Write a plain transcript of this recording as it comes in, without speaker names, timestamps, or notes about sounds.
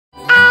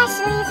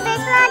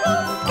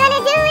Vlogmas, gonna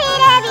do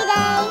it every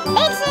day.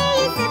 Make sure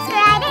you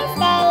subscribe and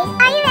stay.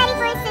 Are you ready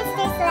for a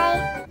sister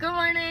slay? Good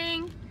morning.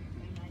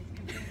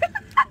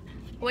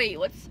 Wait,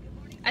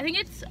 I think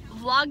it's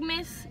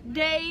Vlogmas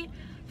day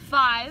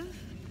 5,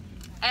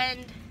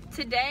 and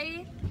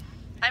today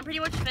I'm pretty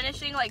much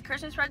finishing like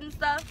Christmas present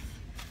stuff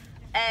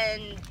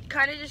and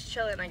kind of just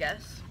chilling, I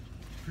guess.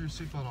 Put your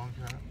seatbelt on,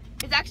 Kat.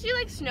 It's actually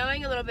like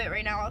snowing a little bit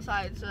right now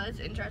outside, so that's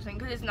interesting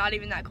because it's not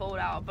even that cold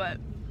out, but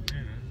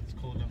Yeah, it's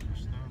cold enough for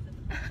snow.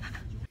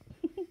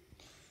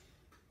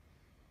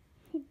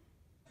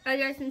 as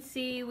you guys can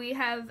see, we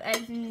have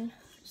eggs and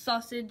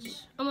sausage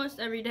almost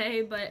every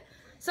day, but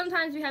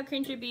sometimes we have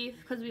cream cheese beef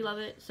because we love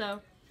it,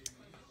 so.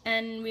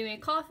 And we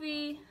make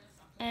coffee,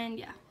 and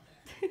yeah.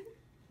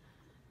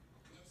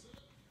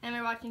 And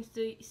we're watching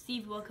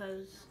Steve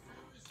Wilkos.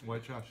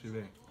 White trash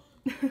TV.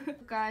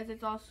 Guys,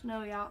 it's all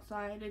snowy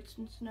outside. It's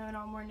been snowing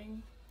all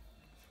morning.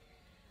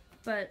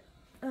 But,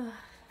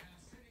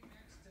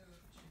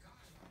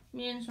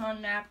 me and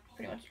Sean napped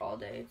pretty much all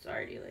day. It's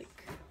already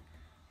like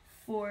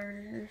 4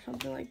 or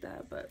something like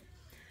that. But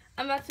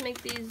I'm about to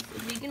make these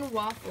vegan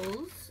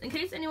waffles. In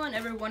case anyone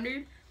ever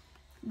wondered,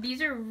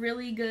 these are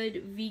really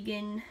good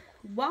vegan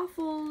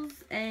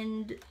waffles,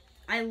 and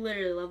I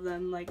literally love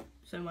them like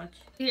so much.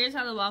 Here's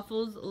how the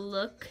waffles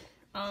look.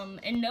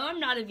 And no, I'm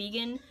not a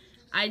vegan.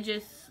 I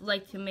just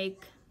like to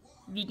make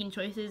vegan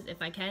choices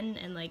if I can,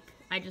 and like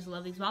I just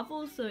love these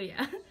waffles, so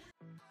yeah.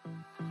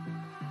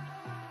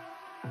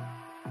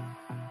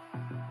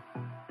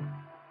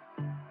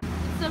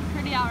 It's so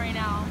pretty out right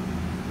now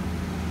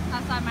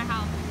outside my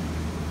house.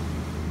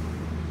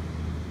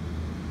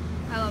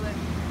 I love it.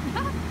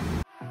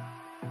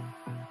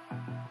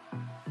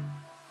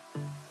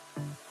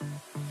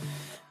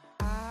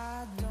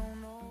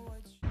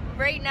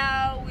 Right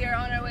now we are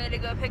on our way to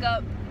go pick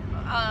up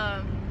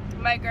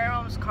my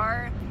grandma's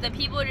car. The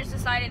people just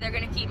decided they're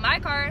gonna keep my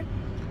car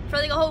for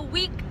like a whole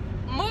week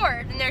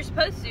more than they're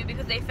supposed to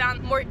because they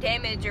found more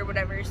damage or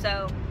whatever,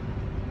 so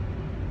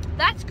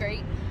that's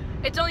great.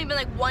 It's only been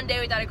like 1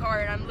 day without a car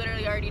and I'm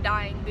literally already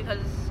dying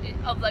because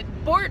of like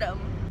boredom.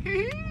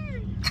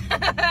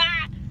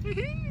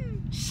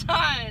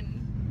 Son.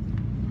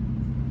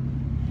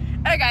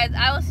 Alright guys,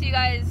 I will see you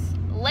guys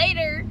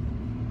later,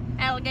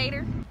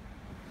 alligator.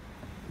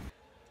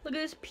 Look at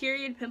this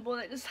period pimple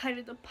that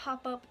decided to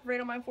pop up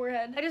right on my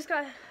forehead. I just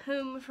got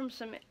home from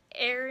some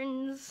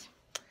errands,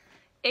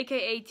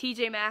 aka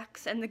TJ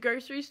Maxx and the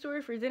grocery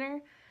store for dinner.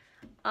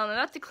 I'm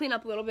about to clean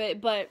up a little bit,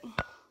 but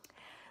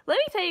let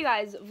me tell you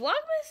guys,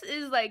 Vlogmas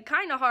is like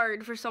kind of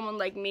hard for someone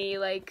like me.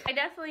 Like, I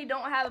definitely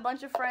don't have a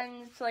bunch of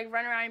friends to like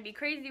run around and be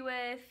crazy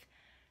with.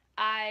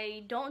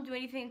 I don't do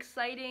anything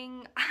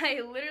exciting. I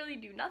literally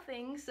do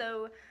nothing,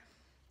 so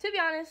to be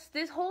honest,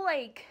 this whole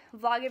like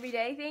vlog every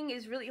day thing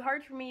is really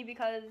hard for me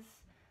because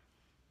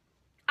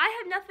I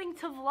have nothing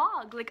to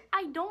vlog. Like,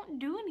 I don't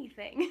do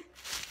anything.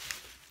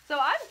 So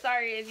I'm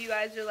sorry if you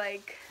guys are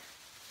like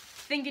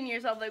thinking to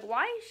yourself like,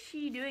 why is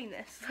she doing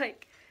this?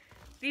 Like,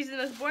 these are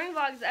the most boring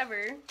vlogs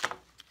ever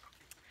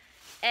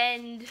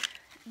and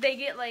they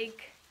get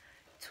like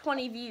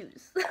 20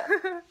 views.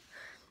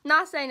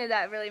 Not saying that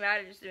that really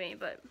matters to me,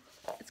 but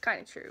it's kind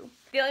of true.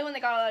 The only one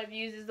that got a lot of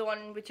views is the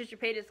one with Trisha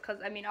Paytas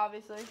because, I mean,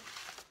 obviously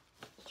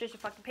Trisha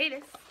fucking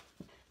Paytas.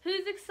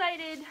 Who's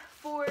excited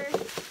for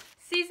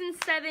Season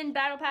 7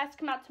 Battle Pass to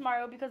come out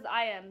tomorrow? Because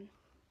I am.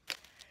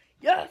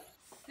 Yes!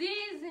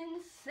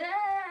 Season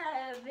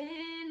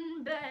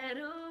 7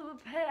 Battle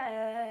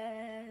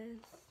Pass.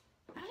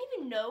 I don't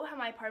even know how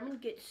my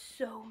apartment gets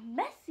so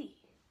messy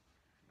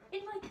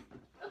in like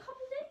a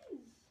couple days.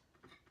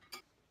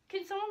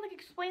 Can someone like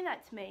explain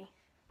that to me?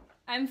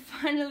 I'm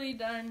finally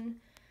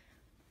done.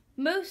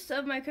 Most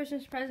of my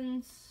Christmas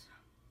presents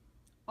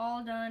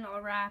all done,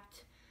 all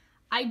wrapped.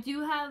 I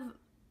do have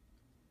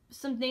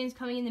some things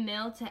coming in the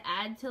mail to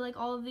add to like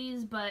all of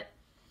these, but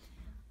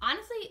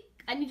honestly,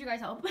 I need your guys'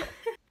 help.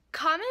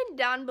 Comment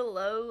down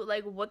below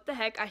like what the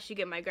heck I should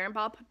get my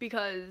grandpa,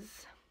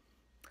 because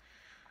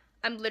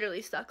I'm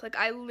literally stuck. Like,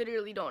 I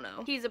literally don't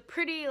know. He's a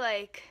pretty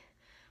like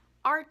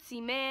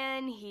artsy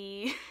man.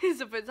 He is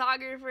a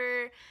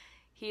photographer.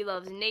 He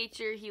loves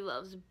nature. He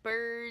loves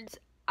birds.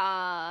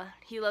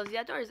 He loves the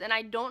outdoors, and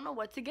I don't know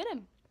what to get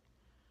him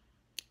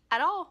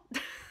at all.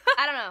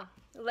 I don't know.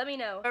 Let me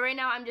know. But right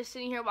now, I'm just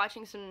sitting here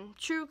watching some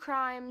true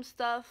crime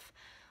stuff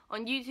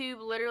on YouTube.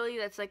 Literally,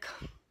 that's like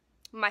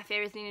my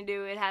favorite thing to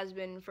do. It has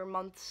been for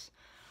months.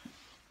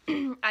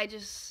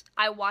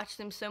 I watch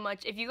them so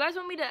much. If you guys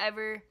want me to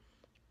ever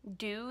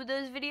do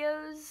those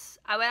videos,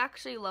 I would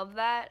actually love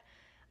that.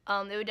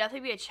 It would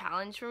definitely be a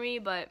challenge for me,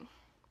 but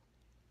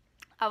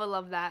I would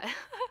love that.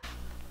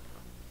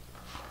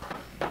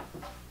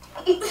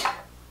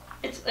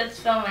 It's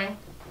filming.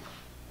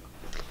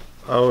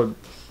 I would.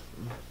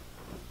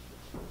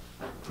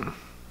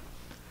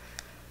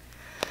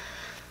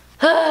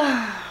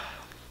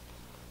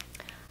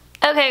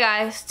 Okay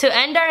guys, to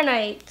end our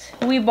night,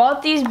 we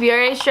bought these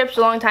BRA strips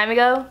a long time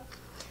ago.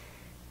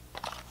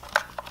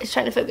 It's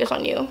trying to focus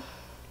on you.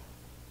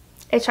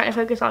 It's trying to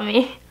focus on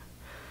me.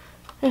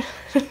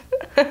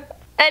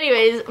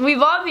 Anyways, we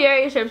bought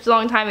Vlogmas strips a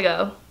long time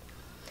ago.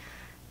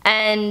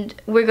 And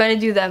we're going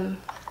to do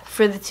them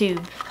for the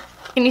tube.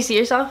 Can you see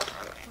yourself?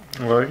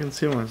 Well, I can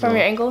see myself. From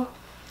your angle?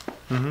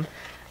 Mm-hmm.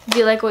 Do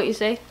you like what you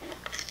say?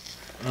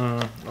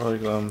 I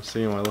like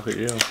seeing when I look at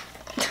you.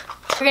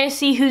 We're going to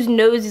see whose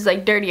nose is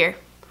like dirtier.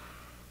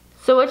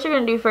 So what you're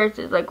going to do first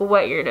is like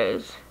wet your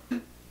nose.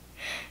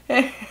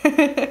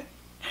 Does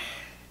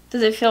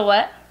it feel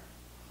wet?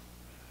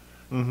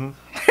 Mm-hmm.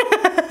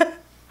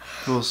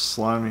 Feels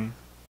slimy.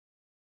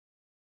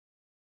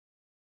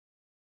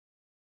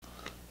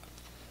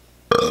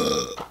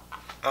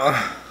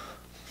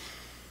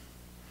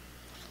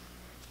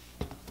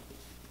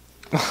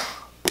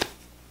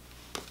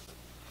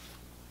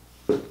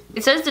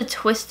 It says to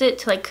twist it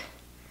to like...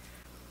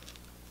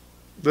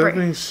 That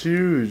thing's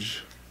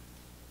huge.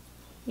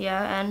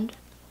 Yeah, and?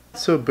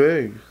 It's so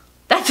big.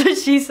 That's what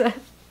she said.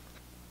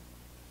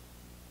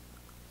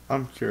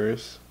 I'm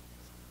curious.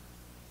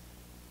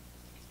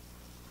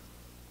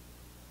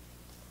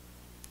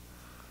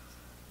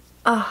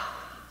 I'm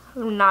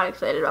not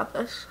excited about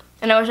this.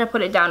 And I wish I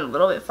put it down a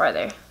little bit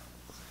farther.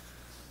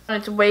 And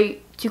it's way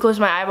too close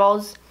to my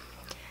eyeballs.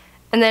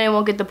 And then it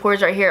won't get the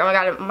pores right here. Oh my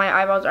god, my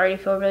eyeballs already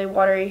feel really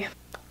watery.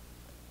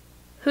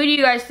 Who do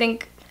you guys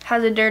think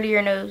has a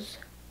dirtier nose?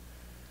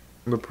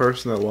 The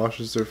person that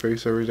washes their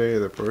face every day or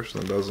the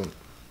person that doesn't?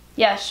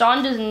 Yeah,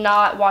 Sean does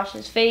not wash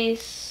his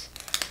face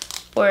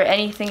or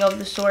anything of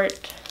the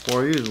sort.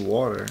 Well, I use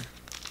water.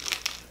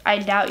 I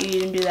doubt you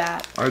even do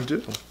that. I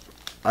do.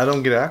 I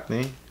don't get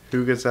acne.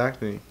 Who gets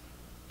acne?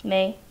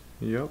 Me.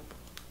 Yep.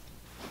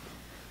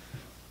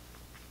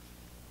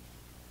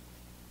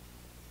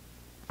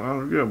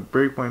 I'm gonna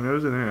break my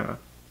nose in half.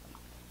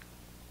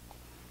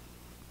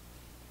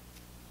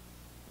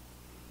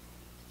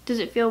 Does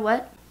it feel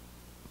wet?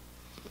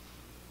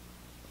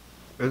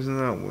 Isn't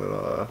that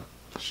what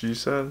she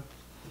said?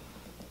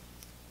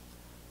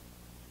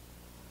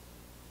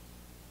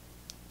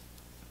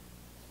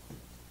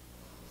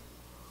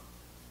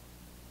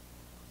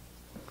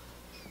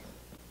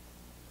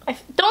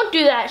 Don't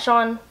do that,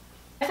 Sean.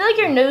 I feel like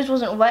your nose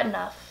wasn't wet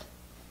enough.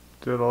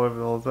 Do it all over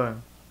the whole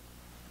time.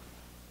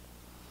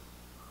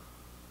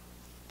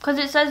 Because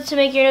it says to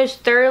make your nose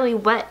thoroughly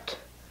wet.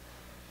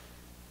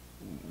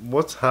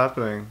 What's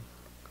happening?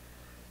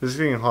 Is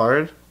it getting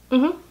hard?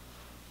 Mm-hmm.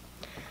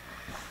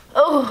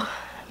 Oh,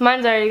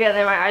 mine's already getting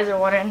there. My eyes are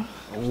watering.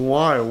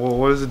 Why? Well,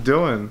 what is it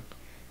doing?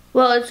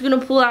 Well, it's going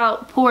to pull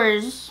out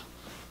pores.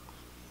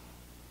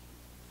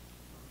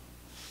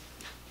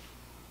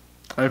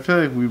 I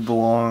feel like we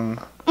belong.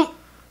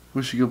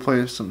 We should go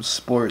play some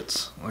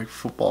sports, like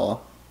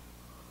football.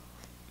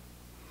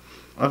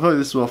 I feel like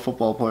this is what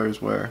football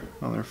players wear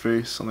on their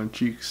face, on their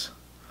cheeks.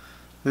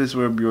 They just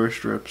wear Dior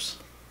strips.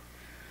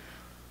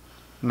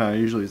 No,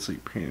 usually it's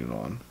like painted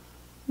on.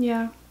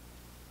 Yeah.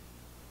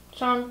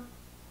 Sean,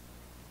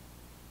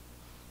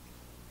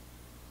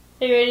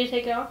 are you ready to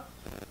take it off?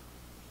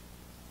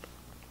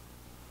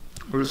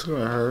 We're just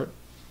gonna hurt.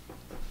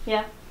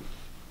 Yeah.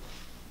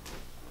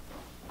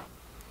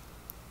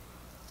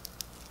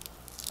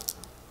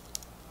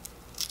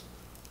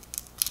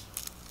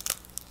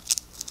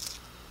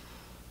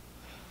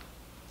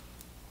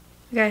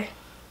 Okay.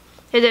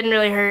 It didn't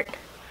really hurt.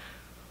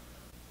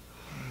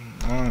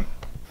 Alright.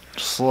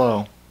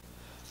 Slow.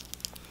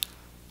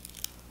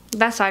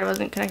 That side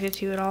wasn't connected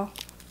to you at all.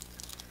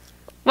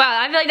 Wow,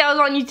 I feel like that was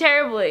on you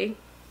terribly.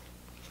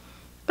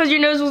 Because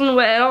your nose wasn't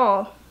wet at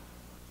all.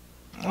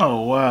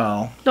 Oh,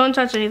 wow. Don't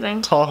touch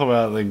anything. Talk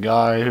about the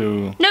guy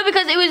who... No,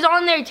 because it was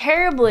on there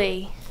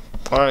terribly.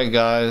 Alright,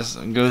 guys.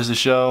 It goes to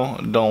show,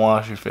 don't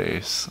wash your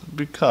face.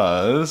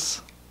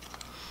 Because...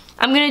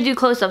 I'm going to do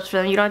close-ups for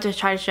them. You don't have to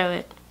try to show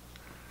it.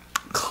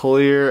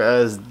 Clear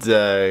as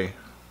day.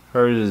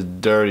 Hers is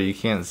dirty. You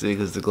can't see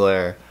because of the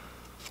glare.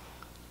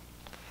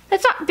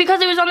 That's not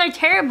because it was on there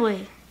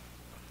terribly.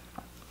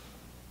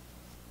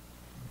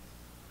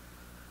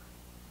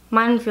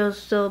 Mine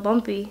feels still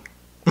bumpy.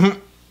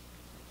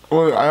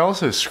 Well, I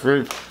also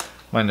scrape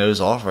my nose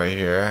off right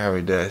here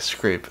every day. I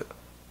scrape it.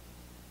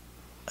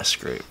 I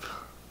scrape.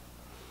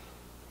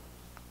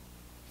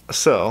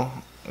 So,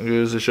 it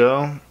goes to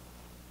show,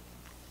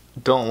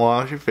 don't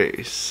wash your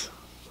face.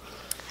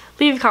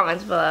 Leave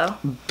comments below.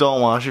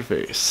 Don't wash your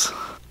face.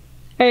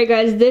 Alright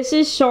guys, this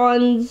is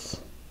Sean's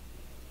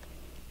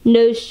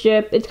nose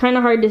strip. It's kind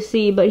of hard to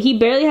see, but he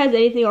barely has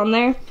anything on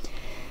there.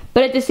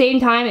 But at the same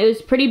time, it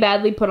was pretty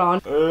badly put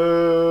on.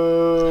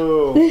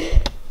 Oh.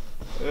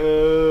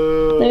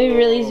 Oh. Let me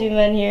really zoom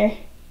in here.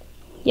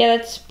 Yeah,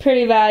 that's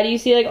pretty bad. You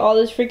see like all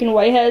those freaking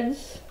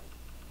whiteheads?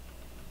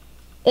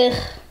 Ugh.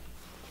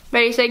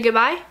 Ready to say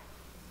goodbye?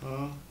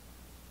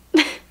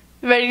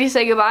 Ready to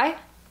say goodbye?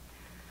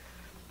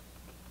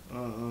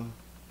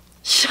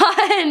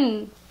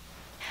 Sean!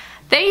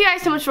 Thank you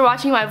guys so much for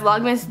watching my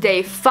Vlogmas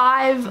day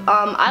 5.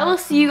 I will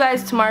see you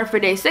guys tomorrow for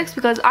day 6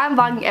 because I'm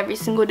vlogging every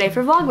single day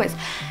for Vlogmas.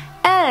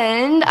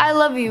 And I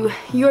love you.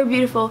 You're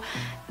beautiful.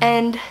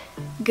 And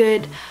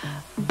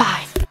goodbye.